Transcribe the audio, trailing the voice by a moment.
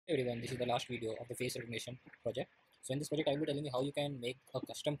Everyone, this is the last video of the face recognition project. So in this project I will be telling you how you can make a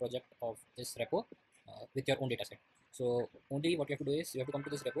custom project of this repo with your own dataset. So only what you have to do is you have to come to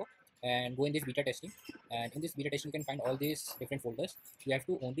this repo and go in this beta testing, and in this beta testing you can find all these different folders. You have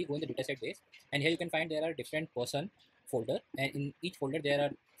to only go in the dataset base, and here you can find there are different person folder, and in each folder there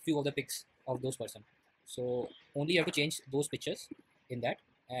are few of the pics of those person. So only you have to change those pictures in that,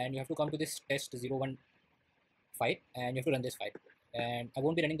 and you have to come to this test01 file and you have to run this file. And I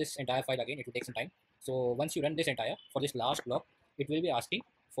won't be running this entire file again, it will take some time. So once you run this entire, for this last block, it will be asking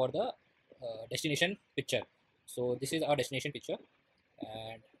for the destination picture. So this is our destination picture,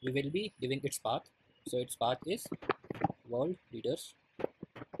 and we will be giving its path. So its path is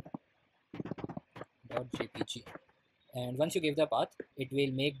worldleaders.jpg. And once you give the path, it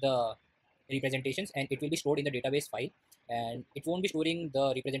will make the representations and it will be stored in the database file, and it won't be storing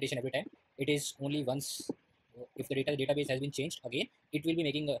the representation every time. It is only once, if the database has been changed again, it will be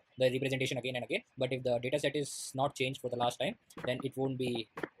making the representation again and again. But if the data set is not changed for the last time, then it won't be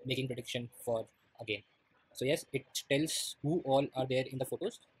making prediction for again. So yes, it tells who all are there in the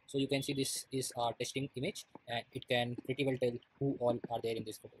photos. So you can see this is our testing image, and it can pretty well tell who all are there in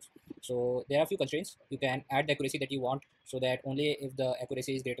these photos. So there are a few constraints. You can add the accuracy that you want, so that only if the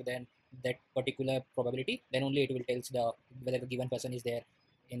accuracy is greater than that particular probability, then only it will tell the whether the given person is there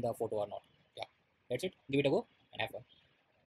in the photo or not. Yeah, that's it. Give it a go and have fun.